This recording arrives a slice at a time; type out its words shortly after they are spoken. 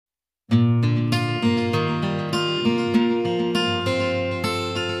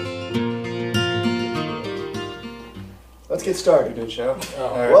let's get started. Good show.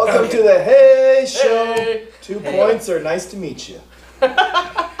 Oh. Right. Welcome to the Heyyy Show. Hey. 2 points are nice to meet you. All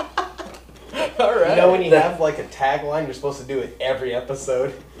right. You know when you have like a tagline, you're supposed to do it every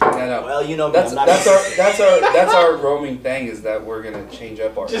episode. No. Well, you know me, that's our roaming thing is that we're gonna change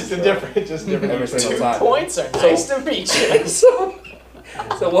up our just intro. different every single 2 time. points are nice to meet you. so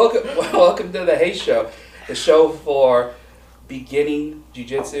welcome to the Heyyy Show, the show for beginning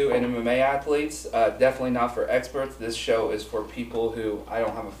jiu-jitsu and MMA athletes. Definitely not for experts. This show is for people who, I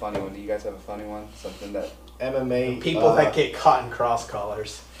don't have a funny one. Do you guys have a funny one? Something that MMA people that get caught in cross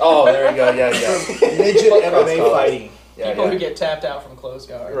collars. Oh, there we go. Yeah. Midget MMA fighting. People who get tapped out from closed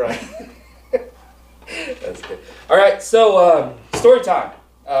guard. Right. That's good. All right, so story time.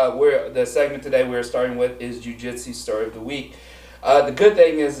 The segment today we're starting with is Jiu-Jitsu Story of the Week. The good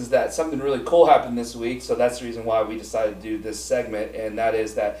thing is that something really cool happened this week, so that's the reason why we decided to do this segment, and that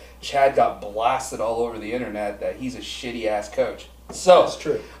is that Chad got blasted all over the internet that he's a shitty-ass coach. So that's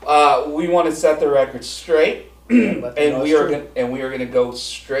true. We want to set the record straight, and we are going to go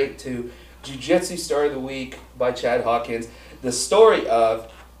straight to Jiu-Jitsu Story of the Week by Chad Hawkins. The story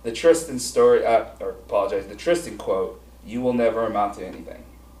of the Tristan story, the Tristan quote, "You will never amount to anything."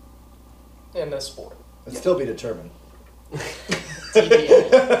 In this sport. It'll still be determined.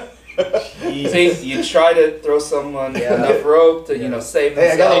 See, you try to throw someone enough rope to save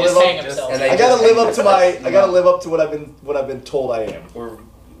Hey, themselves. I gotta live up to I gotta live up to what I've been told I am.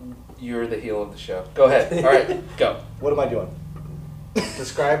 You're the heel of the show. Go ahead. All right, go. What am I doing?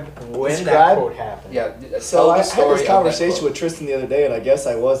 Describe when that quote happened. Yeah. So I had this conversation with Tristan the other day, and I guess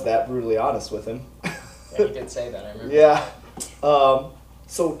I was that brutally honest with him. Yeah, you did say that. I remember. Yeah.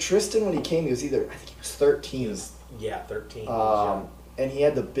 So Tristan, when he came, he was I think he was 13. Yeah, 13. And he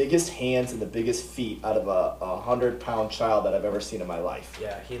had the biggest hands and the biggest feet out of a 100-pound child that I've ever seen in my life.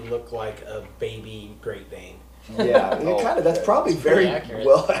 Yeah, he looked like a baby Great Dane. Yeah, that's probably very accurate.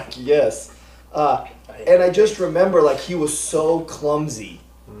 well, yes. And I just remember, like, he was so clumsy,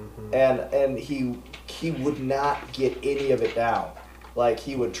 and he would not get any of it down. Like,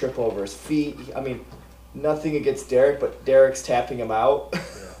 he would trip over his feet. I mean, nothing against Derek, but Derek's tapping him out.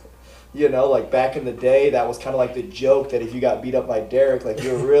 Like back in the day, that was kind of like the joke that if you got beat up by Derek, like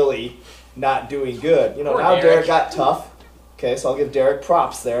you're really not doing good. Now Derek got tough. Okay, so I'll give Derek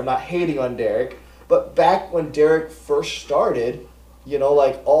props there. I'm not hating on Derek. But back when Derek first started,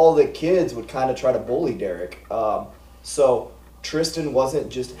 like all the kids would kind of try to bully Derek. So Tristan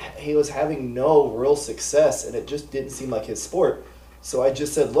he was having no real success, and it just didn't seem like his sport. So I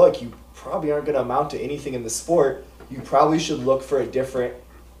just said, look, you probably aren't going to amount to anything in the sport. You probably should look for a different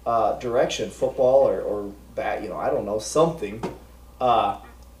direction, football or bat, I don't know, something. And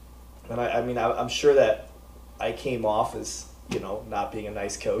I'm sure that I came off as, not being a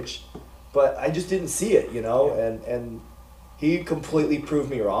nice coach, but I just didn't see it, and he completely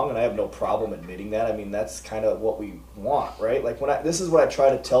proved me wrong, and I have no problem admitting that. I mean, that's kind of what we want, right? Like this is what I try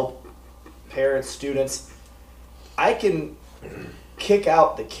to tell parents, students. I can kick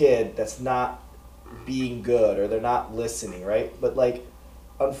out the kid that's not being good or they're not listening, right? But like,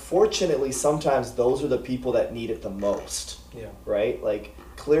 unfortunately, sometimes those are the people that need it the most. Yeah. Right? Like,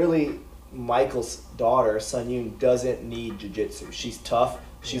 clearly, Michael's daughter, Sun Yoon, doesn't need jiu-jitsu. She's tough.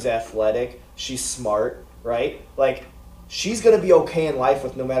 She's athletic. She's smart, right? Like, she's going to be okay in life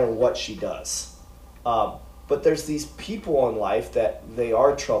with no matter what she does. But there's these people in life that they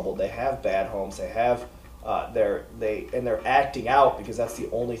are troubled. They have bad homes. They have, they're acting out because that's the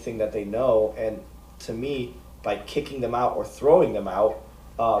only thing that they know. And to me, by kicking them out or throwing them out,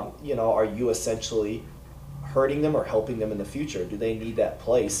 are you essentially hurting them or helping them in the future? Do they need that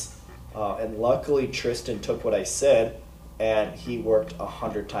place? And luckily, Tristan took what I said, and he worked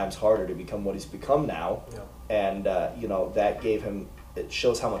 100 times harder to become what he's become now. Yeah. And, that gave him, it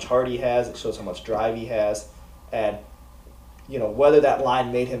shows how much heart he has, it shows how much drive he has. And, whether that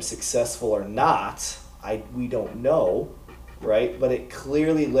line made him successful or not, we don't know, right? But it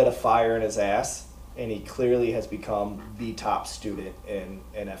clearly lit a fire in his ass. And he clearly has become the top student in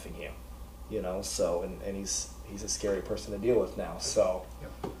Effingham, so, and he's a scary person to deal with now. So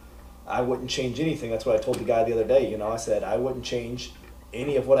I wouldn't change anything. That's what I told the guy the other day, I said, I wouldn't change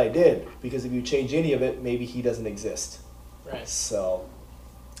any of what I did, because if you change any of it, maybe he doesn't exist. Right. So.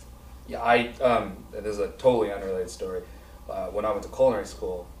 Yeah, this is a totally unrelated story. When I went to culinary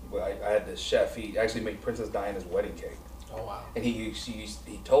school, I had this chef, he actually made Princess Diana's wedding cake. Oh, wow. And he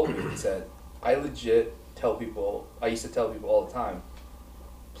told me, he said, I used to tell people all the time,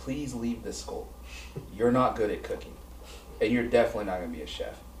 please leave this school. You're not good at cooking. And you're definitely not going to be a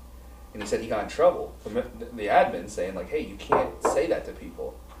chef. And he said he got in trouble from the admin saying, like, hey, you can't say that to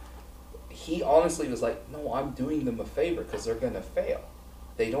people. he honestly was like, no, I'm doing them a favor because they're going to fail.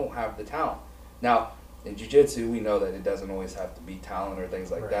 They don't have the talent. Now, in jiu-jitsu, we know that it doesn't always have to be talent or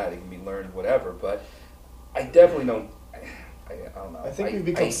things like that. It can be learned, whatever. But I definitely don't. I don't know. I think we've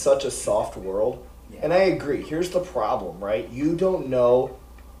become such a soft world. Yeah. And I agree. Here's the problem, right? You don't know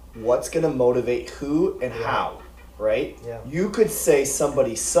what's going to motivate who and how, right? Yeah. You could say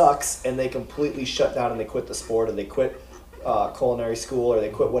somebody sucks and they completely shut down and they quit the sport or they quit culinary school or they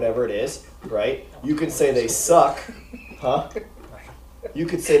quit whatever it is, right? You could say they suck, huh? You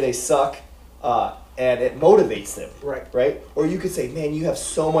could say they suck and it motivates them, right? Or you could say, man, you have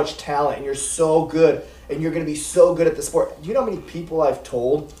so much talent and you're so good and you're going to be so good at the sport. Do you know how many people I've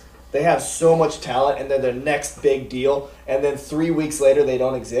told they have so much talent and they're the next big deal and then 3 weeks later they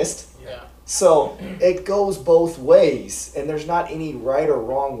don't exist? Yeah. So it goes both ways and there's not any right or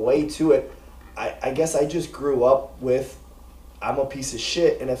wrong way to it. I guess I just grew up with I'm a piece of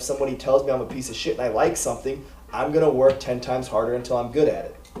shit, and if somebody tells me I'm a piece of shit and I like something, I'm going to work 10 times harder until I'm good at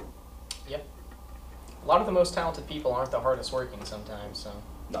it. Yep. A lot of the most talented people aren't the hardest working sometimes, so.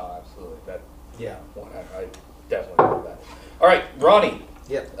 No, absolutely. That. Yeah. I definitely know that. All right, Ronnie.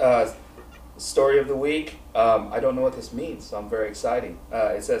 Yep. Story of the week. I don't know what this means, so I'm very excited.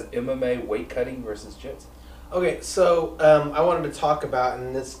 It says MMA weight cutting versus jits. Okay, so I wanted to talk about,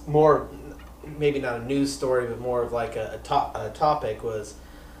 and this more, maybe not a news story, but more of like a topic was,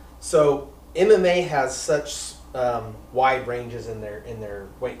 so MMA has such wide ranges in their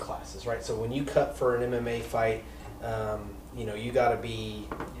weight classes, right? So when you cut for an MMA fight, you got to be,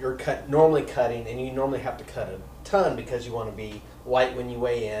 you're normally cutting, and you normally have to cut a ton because you want to be light when you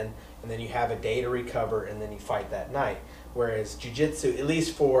weigh in, and then you have a day to recover, and then you fight that night. Whereas jiu-jitsu, at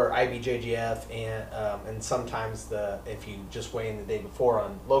least for IBJJF and sometimes if you just weigh in the day before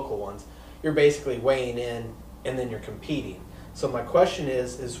on local ones, you're basically weighing in and then you're competing. So my question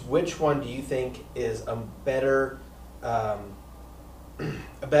is which one do you think is a better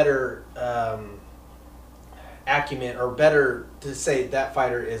acumen, or better to say that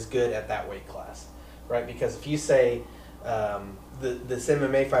fighter is good at that weight class, right? Because if you say this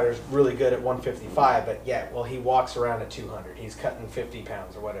MMA fighter is really good at 155, but he walks around at 200. He's cutting 50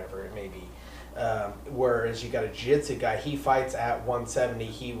 pounds or whatever it may be. Whereas you got a jiu-jitsu guy, he fights at 170,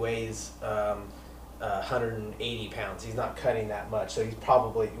 he weighs 180 pounds. He's not cutting that much. So he's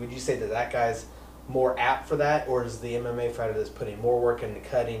probably, would you say that guy's more apt for that, or is the MMA fighter that's putting more work into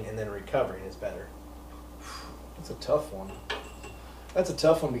cutting and then recovering is better? That's a tough one. That's a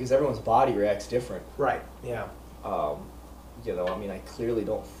tough one because everyone's body reacts different. Right, yeah. I clearly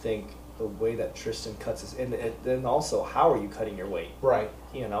don't think the way that Tristan cuts is, and then also, how are you cutting your weight? Right.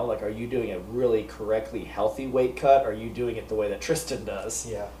 Are you doing a really correctly healthy weight cut, or are you doing it the way that Tristan does?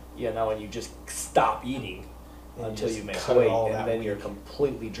 Yeah. And you just stop eating and until you make cut weight, and then you're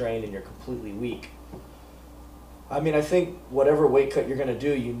completely drained and you're completely weak. I think whatever weight cut you're going to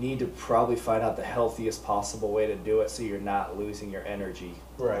do, you need to probably find out the healthiest possible way to do it so you're not losing your energy.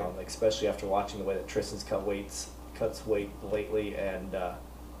 Right. Especially after watching the way that Tristan's cuts weight lately, and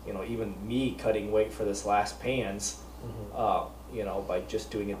even me cutting weight for this last Pans, by just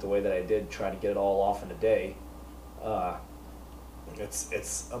doing it the way that I did, trying to get it all off in a day.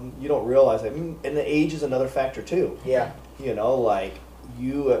 It's you don't realize it. And the age is another factor too. Yeah.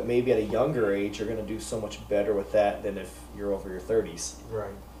 You maybe at a younger age are going to do so much better with that than if you're over your 30s.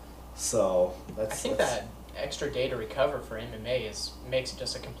 Right. So I think that extra day to recover for MMA makes it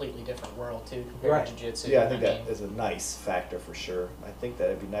just a completely different world too compared to jiu-jitsu. Yeah, I think that is a nice factor for sure. I think that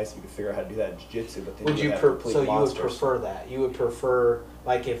it'd be nice if you could figure out how to do that in jiu-jitsu, but then you would prefer that? You would prefer,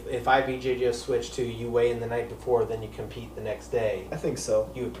 like, if IBJJF switched to you weigh in the night before, then you compete the next day. I think so.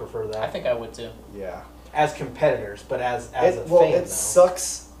 You would prefer that? I think I would too. Yeah. As competitors, but as a fan, it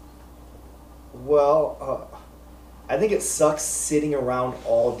sucks. Well, I think it sucks sitting around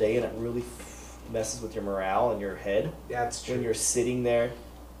all day, and it really messes with your morale and your head. That's true. When you're sitting there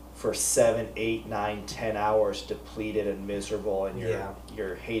for 7, 8, 9, 10 hours depleted and miserable, and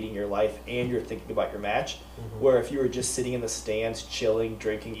you're hating your life and you're thinking about your match. Mm-hmm. Where if you were just sitting in the stands, chilling,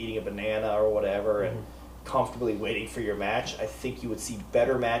 drinking, eating a banana or whatever, and comfortably waiting for your match, I think you would see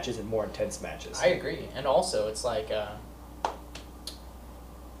better matches and more intense matches. I agree. And also, it's like, I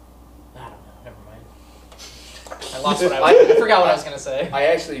don't know, never mind. I lost what I forgot what I was going to say.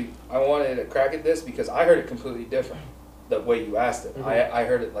 I wanted to crack at this because I heard it completely different, the way you asked it. Mm-hmm. I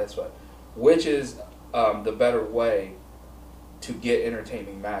heard it this way. Which is the better way to get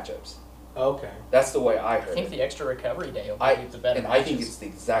entertaining matchups? Okay. That's the way I heard it. I think the extra recovery day will be the better And matches. I think it's the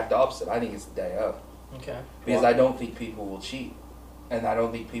exact opposite. I think it's the day of. Okay. Because I don't think people will cheat. And I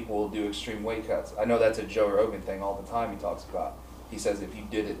don't think people will do extreme weight cuts. I know that's a Joe Rogan thing all the time he talks about. he says if you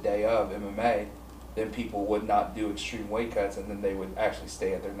did it day of MMA, then people would not do extreme weight cuts, and then they would actually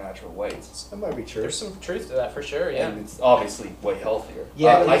stay at their natural weights. That might be true. There's some truth to that for sure. Yeah. And it's obviously way healthier.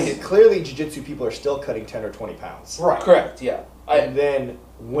 Yeah, Clearly, jiu-jitsu people are still cutting 10 or 20 pounds. Right. Correct. Yeah. And then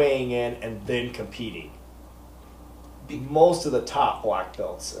weighing in and then competing. Most of the top black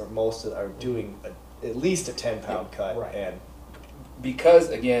belts are doing at least a 10-pound cut. Right. And because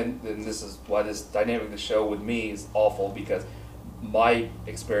again, and this is why this dynamic of the show with me is awful, because my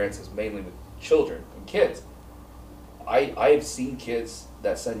experience is mainly with children and kids. I have seen kids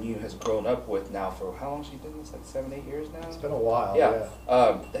that Sun Yu has grown up with now for how long has she been this, like 7-8 years now? it's been a while. Yeah.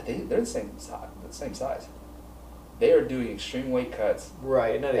 That they're the same size. They are doing extreme weight cuts.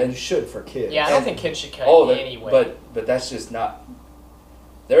 Right, and you should for kids. Yeah, I don't think kids should cut anyway. But that's just not.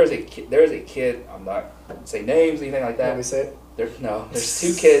 There is a kid. I'm not gonna say names, anything like that. Let me say it. There's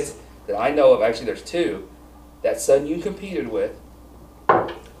two kids that I know of. Actually, there's two that Sun Yu competed with,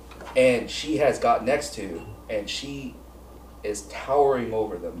 and she has got next to, and she is towering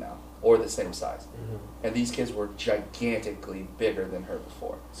over them now, or the same size. Mm-hmm. And these kids were gigantically bigger than her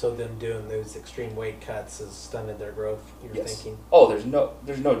before. So them doing those extreme weight cuts has stunted their growth. You're thinking? Oh, there's no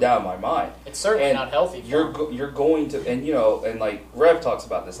doubt in my mind. It's certainly not healthy. You're going to, and and like Rev talks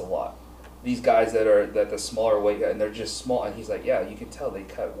about this a lot. These guys that the smaller weight, and they're just small, and he's like, yeah, you can tell they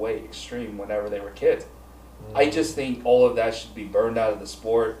cut weight extreme whenever they were kids. Mm-hmm. I just think all of that should be burned out of the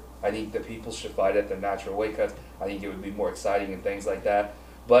sport. I think that people should fight at their natural weight cuts. I think it would be more exciting and things like that.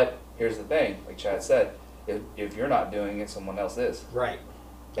 But here's the thing, like Chad said, if you're not doing it, someone else is. Right.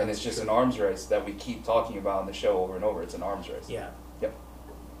 And it's just an arms race that we keep talking about on the show over and over. It's an arms race. Yeah. Yep.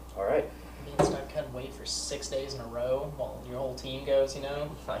 All right. Being stuck cutting weight for 6 days in a row while your whole team goes,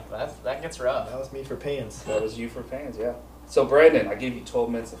 like that gets rough. That was me for pans. That was you for fans, yeah. So Brandon, I gave you 12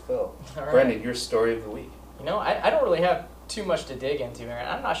 minutes of fill. All right. Brandon, your story of the week. I don't really have too much to dig into here.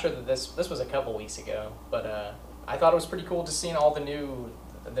 I'm not sure that this was a couple weeks ago, but I thought it was pretty cool just seeing all the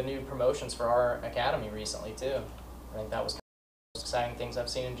new promotions for our academy recently too. I think that was kind of the most exciting things I've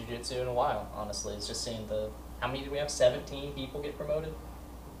seen in jiu-jitsu in a while, honestly. It's just seeing how many did we have? 17 people get promoted?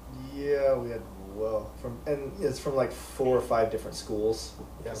 Yeah, we had and it's from like 4 or 5 different schools.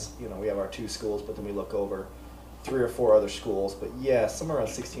 Yeah. We have our 2 schools, but then we look over 3 or 4 other schools. But yeah, somewhere around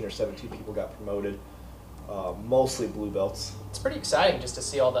 16 or 17 people got promoted. Mostly blue belts. It's pretty exciting just to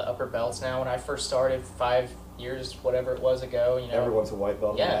see all the upper belts now. When I first started 5 years, whatever it was ago, Everyone's a white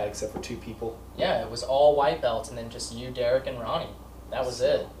belt, Yeah. except for 2 people. Yeah, it was all white belts, and then just you, Derek, and Ronnie. That was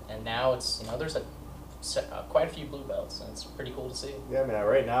it. And now it's there's quite a few blue belts, and it's pretty cool to see. Yeah,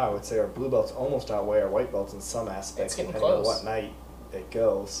 right now I would say our blue belts almost outweigh our white belts in some aspects. It's getting depending close. on what night it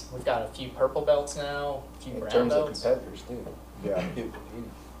goes. We've got a few purple belts now, a few In brown terms belts. of competitors, too. Yeah.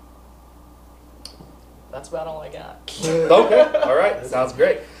 That's about all I got. Okay, all right, sounds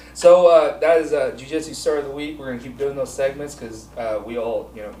great. So that is Jiu-Jitsu Story of the Week. We're going to keep doing those segments because we all,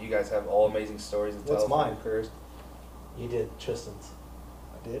 you guys have all amazing stories to tell. What's from mine? your careers. You did Tristan's.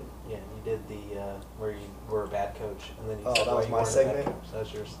 I did? Yeah, you did the where you were a bad coach, and then you Oh, said that why was you my weren't a bad segment? coach. That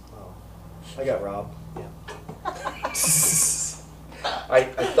was yours. Oh. I got robbed. Yeah. I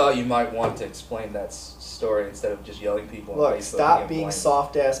thought you might want to explain that story instead of just yelling people on Look, Facebook stop and being blame.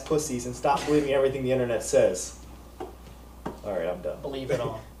 soft-ass pussies and stop believing everything the internet says. All right, I'm done. Believe it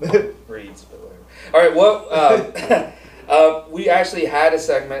all. Reads, but whatever. All right, well, we actually had a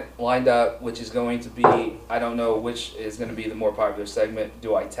segment lined up, which is going to be, I don't know which is going to be the more popular segment,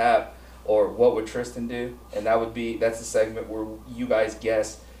 Do I Tap, or What Would Tristan Do? And that's the segment where you guys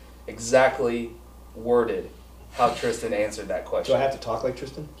guess exactly worded how Tristan answered that question. Do I have to talk like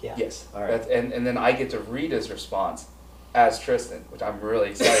Tristan? Yeah. Yes. All right. And then I get to read his response as Tristan, which I'm really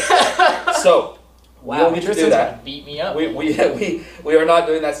excited about. So, we don't get to do Tristan's that. gonna beat me up. We are not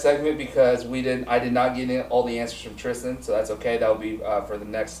doing that segment because I did not get in all the answers from Tristan, so that's okay. That will be for the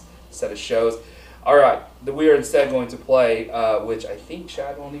next set of shows. All right, we are instead going to play, which I think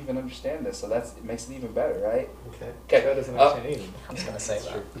Chad won't even understand this, so it makes it even better, right? Okay. Chad doesn't understand anything. I was gonna say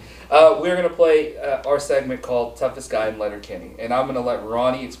that. We're going to play our segment called Toughest Guy in Letterkenny, and I'm going to let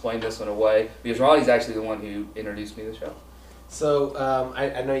Ronnie explain this one away because Ronnie's actually the one who introduced me to the show. So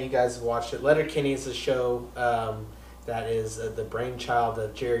I know you guys have watched it. Letterkenny is a show that is the brainchild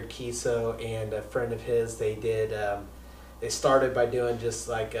of Jared Kiso and a friend of his. They started by doing just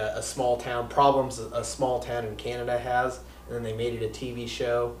like a small town problems a small town in Canada has, and then they made it a TV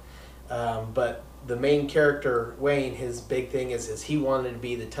show. But the main character Wayne, his big thing is he wanted to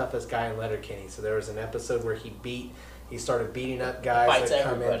be the toughest guy in Letterkenny. So there was an episode where he started beating up guys Fights that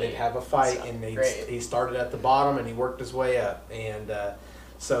come in. everybody. They'd have a fight, That's and great. he started at the bottom and he worked his way up. And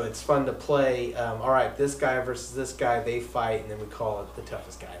So it's fun to play. All right, this guy versus this guy, they fight, and then we call it the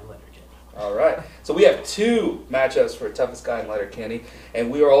toughest guy in Letterkenny. All right. So we have 2 matchups for toughest guy in Letterkenny,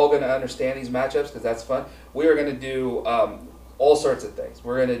 and we are all going to understand these matchups because that's fun. We are going to do all sorts of things.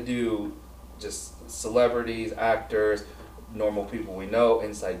 We're going to do just celebrities, actors, normal people we know,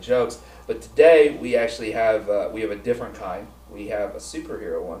 inside jokes. But today we actually have a different kind. We have a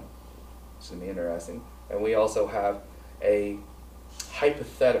superhero one. It's going to be interesting. And we also have a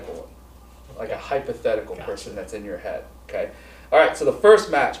hypothetical one. Like a hypothetical person that's in your head. Okay? All right, so the first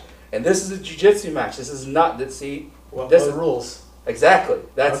match, and this is a jiu-jitsu match. This is not, What are the rules? Exactly.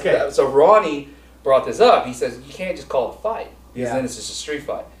 So Ronnie brought this up. He says, you can't just call it a fight. Because then it's just a street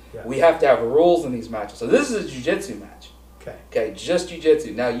fight. Yeah. We have to have rules in these matches. So this is a jiu-jitsu match. Okay. Okay, just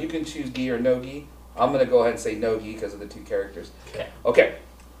jiu-jitsu. Now you can choose gi or no gi. I'm going to go ahead and say no gi because of the 2 characters. Okay. Okay.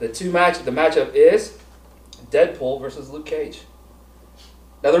 The matchup is Deadpool versus Luke Cage.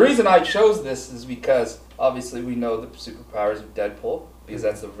 Now the reason I chose this is because obviously we know the superpowers of Deadpool because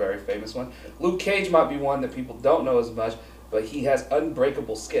that's the very famous one. Luke Cage might be one that people don't know as much, but he has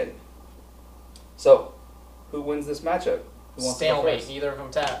unbreakable skin. So, who wins this matchup? Who wants to go Stalemate. first? Neither of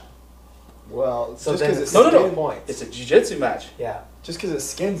them tap. Well, So just then because it's it's No. points. It's a jiu-jitsu match. Yeah. just because his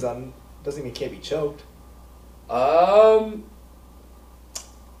skin's on doesn't mean he can't be choked.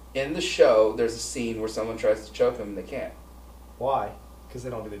 In the show, there's a scene where someone tries to choke him and they can't. Why? Because they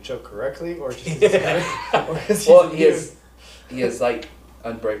don't do the choke correctly, or just or is Well, immune? he has like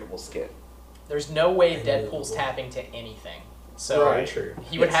unbreakable skin. There's no way Unbelievable. Deadpool's tapping to anything. So Right. True.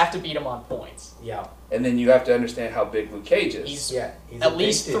 he would Yes. have to beat him on points. Yeah. And then you have to understand how big Luke Cage is. He's Yeah. He's a at big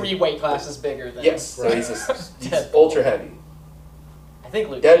least dude. 3 weight classes bigger than. Yes, so Right. he's Deadpool. ultra heavy. I think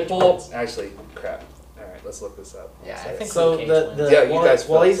Luke Cage Deadpool, wins. actually, crap. All right, let's look this up. Yeah, I think So Luke Cage the wins. Yeah, you while, guys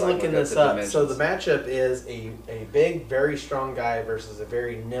while fill he's us in. looking Look this at up, the so the dimensions. matchup is a big, very strong guy versus a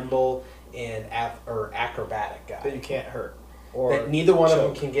very nimble and acrobatic that guy. you can't hurt, or That neither one of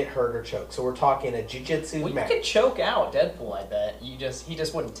them choke. can get hurt or choke. So we're talking a jiu-jitsu Well, you match. could choke out Deadpool. I bet he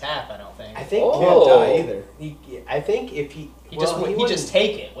just wouldn't tap. I don't think. I think. Oh. Can't die either. I think if he He well, just he he wouldn't- just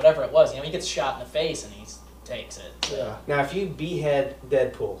take it, whatever it was. You know, he gets shot in the face and he takes it. So. Yeah. now if you behead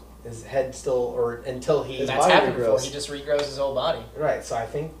Deadpool, his head still or until he His That's body happened before. regrows. He just regrows his whole body. right. So I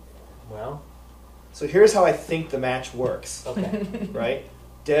think well So here's how I think the match works. okay Right?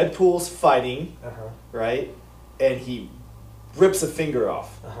 Deadpool's fighting, uh-huh right? And he rips a finger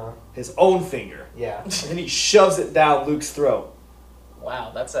off, his own finger, yeah and then he shoves it down Luke's throat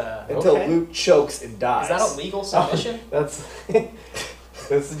Wow, that's a. until Okay. Luke chokes and dies. Is that a legal submission? that's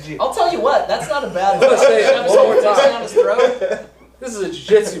that's the I'll tell you what, that's not a bad. I'm gonna say it Shove one more something time. down his throat. This is a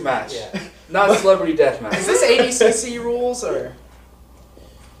jiu-jitsu match, yeah. not a celebrity death match. Is this ADCC rules or?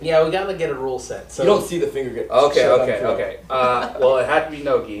 Yeah, we gotta get a rule set. So you don't see the finger get Okay, shoved on okay, throat. okay. Well, it had to be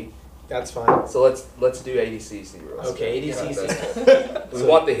no gi, that's fine. so let's do ADCC rules. Okay, Yeah, ADCC. that's- we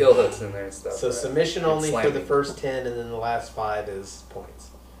want the heel hooks in there and stuff. So right? submission And only for the slamming. first 10, and then the last 5 is points.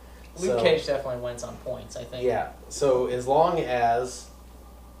 Luke So- Cage definitely wins on points. I think. Yeah. So as long as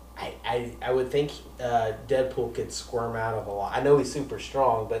I would think Deadpool could squirm out of a lot. I know he's super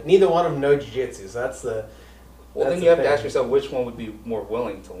strong, but neither one of them know jiu-jitsu. So that's the Well, that's then the you have to thing. ask yourself which one would be more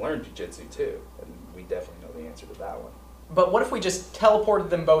willing to learn jiu-jitsu too, and we definitely know the answer to that one. But what if we just teleported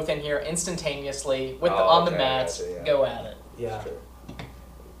them both in here instantaneously with Oh, on the okay, mats? gotcha, yeah. Go at it. yeah. Sure.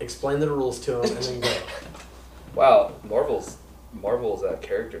 Explain the rules to him and then go. Wow, Marvel's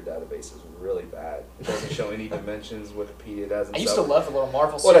character database is really bad. It doesn't show any dimensions. Wikipedia doesn't. I used to love the little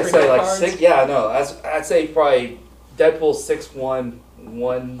Marvel What I superhero say, like cards. 6? Yeah, no. I'd say probably Deadpool's 6'1",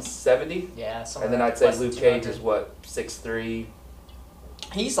 170, Yeah, and then I'd say Luke Cage is what 6'3",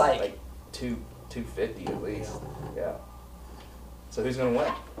 He's like, like 250 at least. Yeah. So who's gonna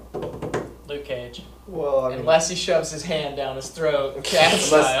win? Luke Cage. Well, I mean, Unless he shoves his hand down his throat, cat Unless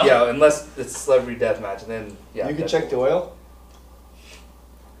style. unless it's a celebrity deathmatch, and then yeah. you can Deadpool. check the oil.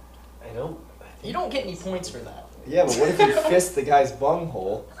 I don't. You don't get any points for that. Yeah, but what if you fist the guy's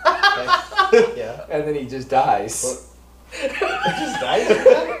bunghole, Yeah. and then he just dies? Just died.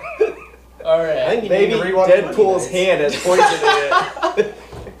 All I right. think you Maybe need to rewatch Deadpool's Monday hand has poison in it.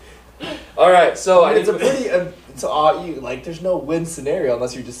 All right, so I it's a think pretty. It's you like. There's no win scenario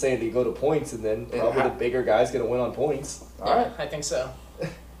unless you're just saying they go to points, and then probably the bigger guy's gonna win on points. all right. I think so.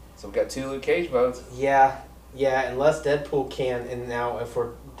 So we got 2 Luke Cage votes. Yeah, unless Deadpool can, and now if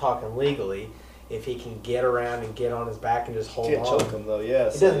we're talking legally, if he can get around and get on his back and just hold Can't on. choke him though.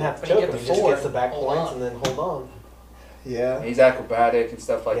 Yes. He doesn't have to But he choke get him, the he just four, gets the back hold points on. and then hold on. Yeah. He's acrobatic and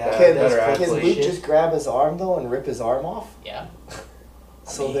stuff like Yeah. that. Can, Better can athlete. Luke just grab his arm though and rip his arm off? Yeah.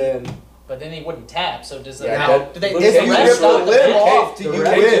 So mean, then, but then he wouldn't tap. So does the Yeah, do they? Luke Does the Cage ref is stop the limb match? off, do you Luke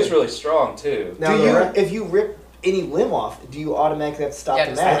Cage win? is really strong too. Now, Do the you, ref- if you rip any limb off, do you automatically have to stop Yeah, the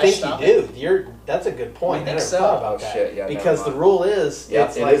does the I match? ref think stop you do. That's a good point. I I think never so. thought about Oh, that. shit, yeah, never because the mind. rule is, Yeah,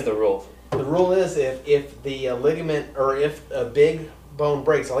 it's it like is the rule. the rule is if the ligament or if a big bone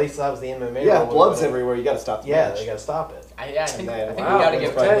breaks, at least that was the MMA Yeah, rule. if blood's everywhere, you got to stop the Yeah, match. they gotta stop it. I think Man, we wow, got to that's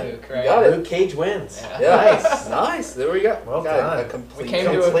give right. it to Luke, right? You got it. Luke Cage wins. Yeah. Yeah, Nice. nice. There we go. Well Got done. a complete We came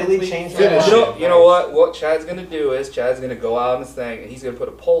to a Completely complete changed finish. finish. You know what? What Chad's gonna do is Chad's gonna go out on this thing and he's gonna put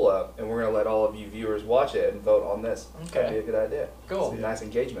a poll up and we're gonna let all of you viewers watch it and vote on this. That'd be Okay. a good idea. Cool. It's a nice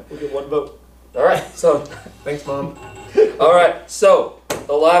engagement. We'll get one vote. All right. So, Thanks, Mom. all right. So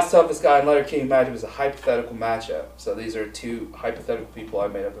the last toughest guy in Letterkenny matchup is a hypothetical matchup. So these are two hypothetical people I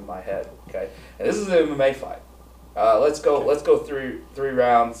made up in my head. Okay. And this is an MMA fight. Let's go through 3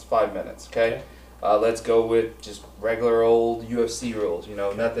 rounds, 5 minutes. Okay. Let's go with just regular old UFC rules. You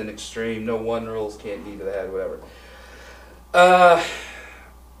know, nothing extreme. No one rules. Can't knee to the head. Whatever.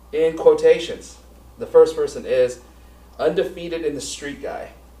 In quotations, the first person is undefeated in the street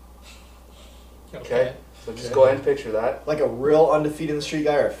guy. Okay. So just go ahead and picture that. Like a real undefeated in the street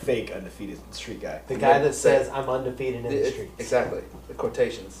guy or a fake undefeated in the street guy? The guy that says I'm undefeated in the streets. Exactly. The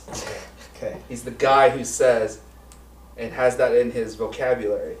quotations. Okay. He's the guy who says and has that in his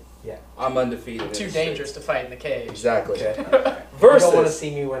vocabulary. Yeah. I'm undefeated. in Too the dangerous streets. to fight in the cage. Exactly. Okay. You Versus. don't want to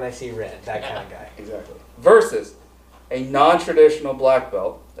see me when I see red. That kind of guy. Exactly. Versus a non-traditional black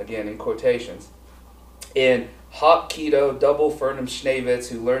belt, again in quotations, in hot keto double Fernum Schnavitz,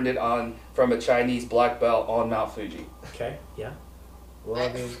 who learned it from a Chinese black belt on Mount Fuji. Okay. Yeah. Well,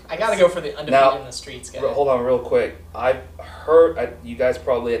 I mean, I gotta go for the undefeated Now- in the streets guy. Hold on real quick. I've heard, you guys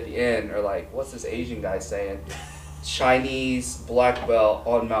probably at the end are like, what's this Asian guy saying? Chinese black belt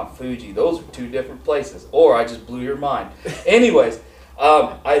on Mount Fuji. Those are 2 different places. Or I just blew your mind. Anyways,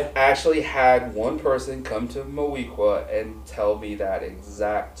 I've actually had one person come to Mowequa and tell me that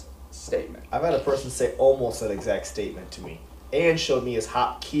exact statement. I've had a person say almost that exact statement to me. And showed me his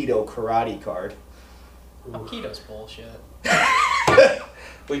hot keto karate card. Keto's bullshit.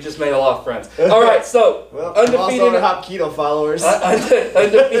 We just made a lot of friends. All right, so Well, also undefeated, our hot keto followers.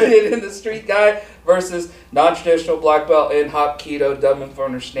 undefeated in the street guy versus non-traditional black belt in hot keto Dubman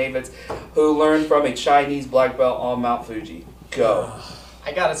Furner Schnavitz, who learned from a Chinese black belt on Mount Fuji. Go.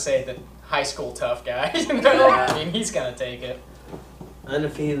 I gotta say the high school tough guy. I mean, he's gonna take it.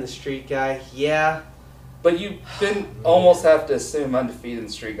 Undefeated in the street guy. Yeah. But you didn't almost have to assume undefeated in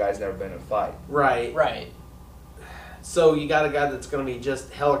the street guy's never been in a fight. Right. Right. So you got a guy that's going to be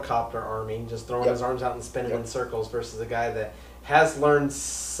just helicopter arming, just throwing Yep. his arms out and spinning Yep. in circles, versus a guy that has learned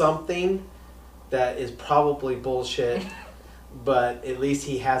something that is probably bullshit, but at least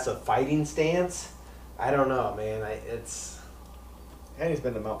he has a fighting stance. I don't know, man. And he's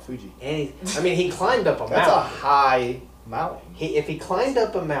been to Mount Fuji. He climbed up a That's a mountain. high mountain. If he climbed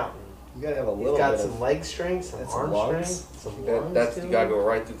up a mountain, You gotta have a he's little got bit some of... leg strength, some and some arm lungs. strength, some That, lungs. that's to you him. gotta go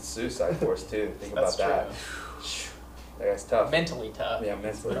right through the suicide force too. Think That's about that. That guy's tough. Mentally tough. Yeah,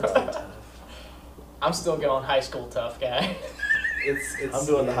 mentally Mentally tough. tough. I'm still going high school tough guy. It's I'm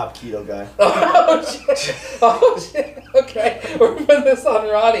doing the yeah. hot keto guy. Oh shit! Oh shit! Okay, we're putting this on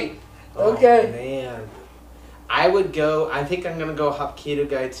Ronnie. Oh, Okay. man. I think I'm gonna go Hapkido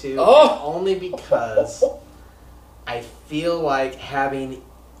guy too. Oh! Only because I feel like having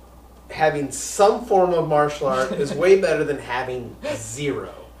some form of martial art is way better than having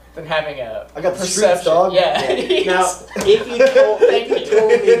zero. Than having a I got the streets, perception. dog. Yeah. Now, if you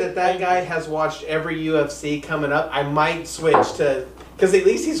told me that Thank guy has watched every UFC coming up, I might switch to, because at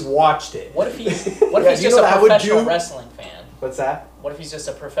least he's watched it. What if he's Yeah, just you know a what I would professional do? wrestling fan? What's that? What if he's just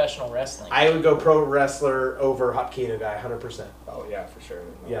a professional wrestling? I would go pro wrestler over Hapkido guy, 100%. Oh yeah, for sure.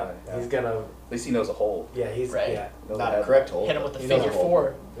 No Yeah, way, he's gonna. At least he knows a hole. Yeah, he's Right. yeah. Knows Not a a head. correct hole. Hit him with the He knows figure a hole.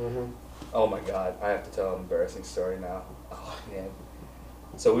 4. Mm-hmm. Oh my god, I have to tell an embarrassing story now. Oh man.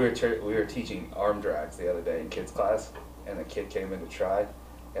 So we were teaching arm drags the other day in kids class, and a kid came in to try,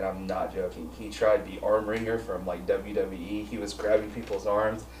 and I'm not joking. He tried the arm wringer from like WWE. He was grabbing people's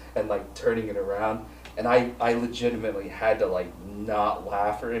arms and like turning it around, and I legitimately had to like not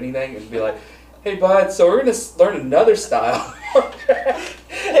laugh or anything and be like, "Hey bud, so we're gonna learn another style."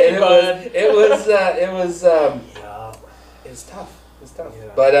 Hey bud. It was Yeah. it was tough. It was tough. Yeah.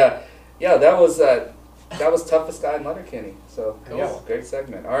 But yeah, that was toughest guy in Letterkenny. So yeah, Cool. great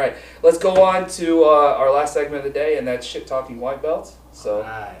segment. All right, let's go on to our last segment of the day, and that's shit talking white belts. So,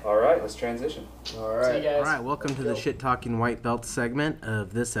 all right, let's transition. All See right. you guys. All right, welcome to the Shit Talking White Belt segment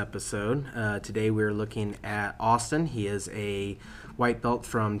of this episode. Today we're looking at Austin. He is a white belt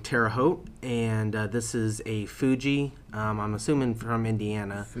from Terre Haute, and this is a Fuji. I'm assuming from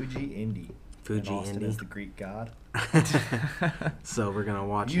Indiana. Fuji Indy. Fuji and Austin Indy. is the Greek god. So we're gonna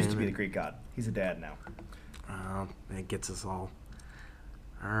watch He used him. to be the Greek god. He's a dad now. It gets us all.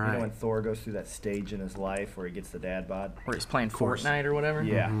 All You right. know when Thor goes through that stage in his life where he gets the dad bod? Where he's playing course. Fortnite or whatever.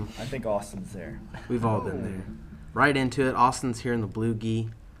 Yeah, I think Austin's there. We've all been there. Right into it. Austin's here in the blue gi.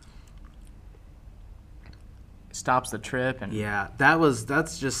 Stops the trip and Yeah,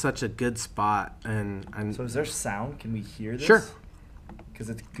 that's just such a good spot, and So is there sound? Can we hear this? Sure. Because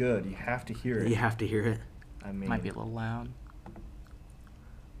it's good. You have to hear it. you have to hear it. I mean, might be a little loud.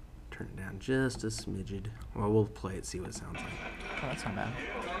 Turn it down just a smidgen. Well, we'll play it, see what it sounds like. Oh, that's not bad.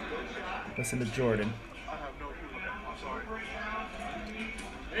 listen to Jordan.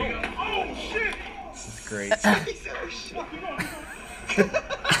 Oh shit! It's great.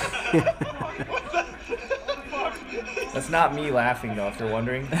 That's not me laughing though. If you're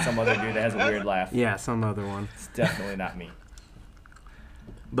wondering, some other dude that has a weird laugh. Yeah, some other one. It's definitely not me.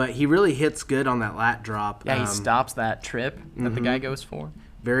 But he really hits good on that lat drop. Yeah, he stops that trip that the guy Mm-hmm. goes for.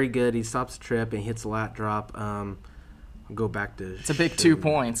 Very good. He stops the trip and hits a lat drop. I'll go back to. It's a big 2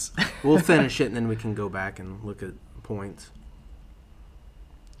 points. We'll finish it and then we can go back and look at points.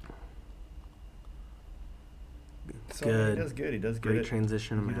 So Good. he does good. He does good. Great at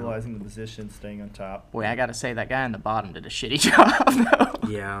transition amount. utilizing the position, staying on top. Boy, I gotta say that guy in the bottom did a shitty job though.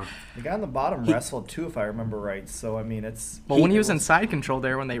 Yeah. The guy on the bottom wrestled too, if I remember right. So I mean, it's Well, when he was in side control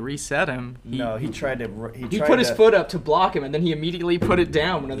there, when they reset him, he tried to. he put his foot up to block him, and then he immediately put it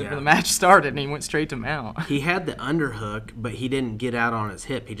down when the match started, and he went straight to mount. He had the underhook, but he didn't get out on his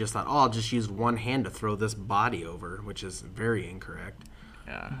hip. He just thought, I'll just use one hand to throw this body over, which is very incorrect.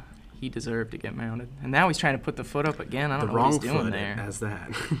 Yeah, he deserved to get mounted, and now he's trying to put the foot up again. I The don't know what wrong he's doing foot there. as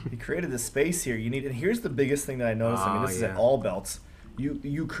that. He created the space here. You need, and here's the biggest thing that I noticed. I mean, this is at yeah. all belts.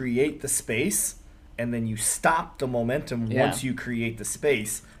 You create the space, and then you stop the momentum Yeah. once you create the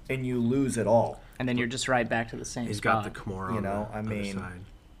space, and you lose it all. And then you're just right back to the same He's spot. got the Kimura You on know, the I other mean, side.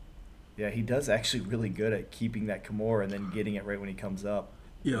 Yeah, he does actually really good at keeping that Kimura and then getting it right when he comes up.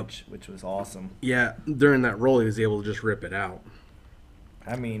 Yep. Which was awesome. Yeah, during that roll, he was able to just rip it out.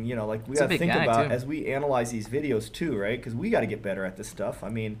 I mean, you know, like we He's a got to big think guy, about too. as we analyze these videos too, right? Because we got to get better at this stuff. I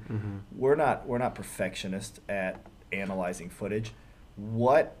mean, we're not perfectionists at analyzing footage.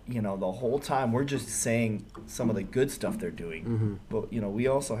 What, you know, the whole time we're just saying some of the good stuff they're doing, but you know, we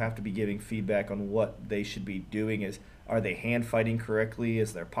also have to be giving feedback on what they should be doing. Are they hand fighting correctly?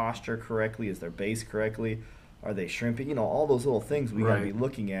 Is their posture correctly? Is their base correctly? Are they shrimping? You know, all those little things we got to be Right.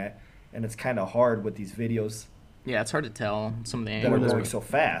 looking at, and it's kind of hard with these videos Yeah, it's hard to tell some of the that are angles. going so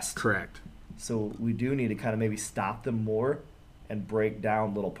fast. Correct. So we do need to kind of maybe stop them more and break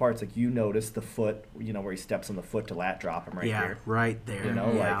down little parts. Like you notice the foot, you know, where he steps on the foot to lat drop him right yeah, here. right there. You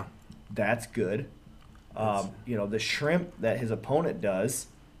know, yeah. like that's good. You know, the shrimp that his opponent does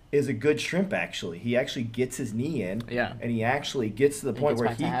is a good shrimp actually. He actually gets his knee in, Yeah. and he actually gets to the He point gets where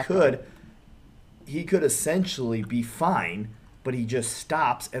back to he half could essentially be fine, but he just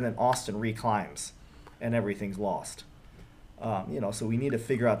stops and then Austin reclimbs and everything's lost. You know, so we need to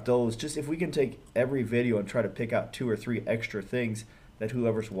figure out those. Just if we can take every video and try to pick out 2 or 3 extra things that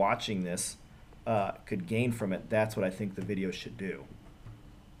whoever's watching this could gain from it, that's what I think the video should do.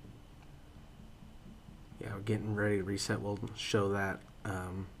 Yeah, we're getting ready to reset. We'll show that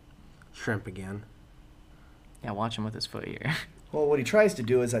shrimp again. Yeah, watch him with his foot here. Well, what he tries to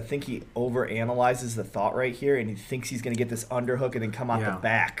do is I think he overanalyzes the thought right here, and he thinks he's going to get this underhook and then come out Yeah. the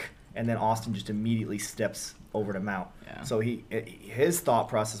back, and then Austin just immediately steps over to mount. Yeah. So his thought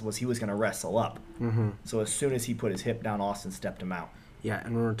process was he was going to wrestle up. Mm-hmm. So as soon as he put his hip down, Austin stepped him out. Yeah,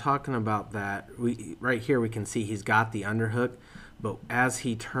 and when we're talking about that, right here we can see he's got the underhook, but as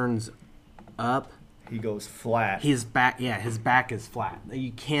he turns up, He goes flat. his back is flat.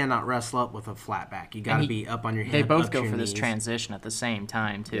 You cannot wrestle up with a flat back. You got to he- be up on your head. They both up go to for your this knees. transition at the same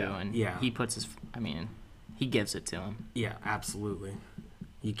time too, Yeah. and Yeah. he puts his. I mean, he gives it to him. Yeah, absolutely.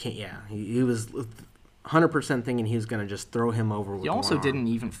 You can't. Yeah, he was 100% thinking he was going to just throw him over with He also one arm. didn't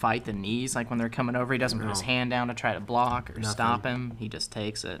even fight the knees. Like when they're coming over, he doesn't put his No. hand down to try to block or Nothing. stop him. He just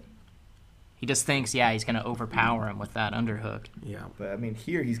takes it. He just thinks, yeah, he's going to overpower him with that underhook. Yeah, But I mean,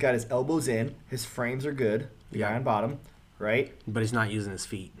 here he's got his elbows in. His frames are good. The guy Yeah. on bottom, right? but he's not using his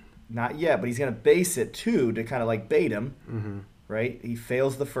feet. Not yet, but he's going to base it too to kind of like bait him, right? He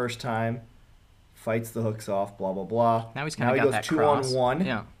fails the first time, fights the hooks off, blah blah blah. Now he's kind of he got goes that 2 cross. on 1.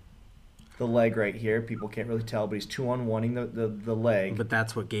 Yeah. the leg right here. People can't really tell, but he's 2-on-1ing the leg. But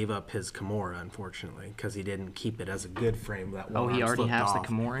that's what gave up his Kimura, unfortunately, because he didn't keep it as a good frame. That one he arm already slipped has the off.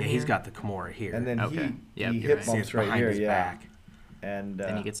 Kimura Yeah, here? he's got the Kimura here. And then Okay. Yep, he you're hip right. See, bumps it's right behind here, his yeah. back. And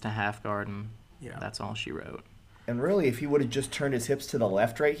Then he gets to half guard, and Yeah. that's all she wrote. and really, if he would have just turned his hips to the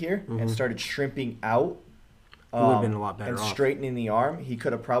left right here and started shrimping out, would've been a lot better and off. straightening the arm, he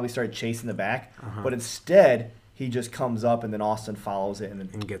could have probably started chasing the back. Uh-huh. But instead, he just comes up, and then Austin follows it and then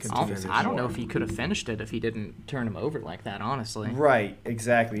And gets to continues finish. I don't know forward. if he could have finished it if he didn't turn him over like that, honestly. Right,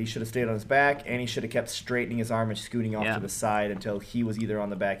 exactly. He should have stayed on his back, and he should have kept straightening his arm and scooting off Yeah. to the side until he was either on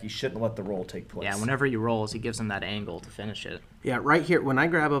the back. He shouldn't let the roll take place. Yeah, whenever he rolls, he gives him that angle to finish it. Yeah, right here, when I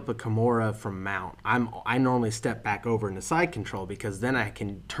grab up a Kimura from mount, I normally step back over into side control because then I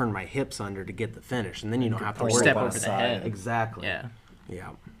can turn my hips under to get the finish, and then you don't have to Or worry step about over the side. head. Exactly. Yeah. Yeah.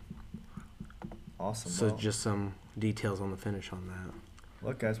 Awesome. So Well, just some details on the finish on that.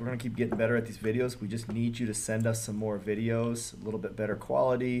 look, guys, we're going to keep getting better at these videos. We just need you to send us some more videos, a little bit better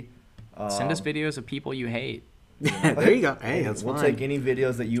quality. Send us videos of people you hate. There you go. Hey, that's we'll fine. take any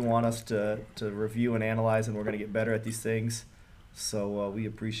videos that you want us to review and analyze, and we're going to get better at these things. So we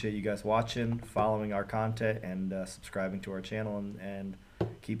appreciate you guys watching, following our content, and subscribing to our channel, and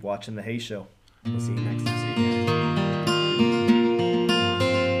keep watching The Heyyy Show. We'll see you next time.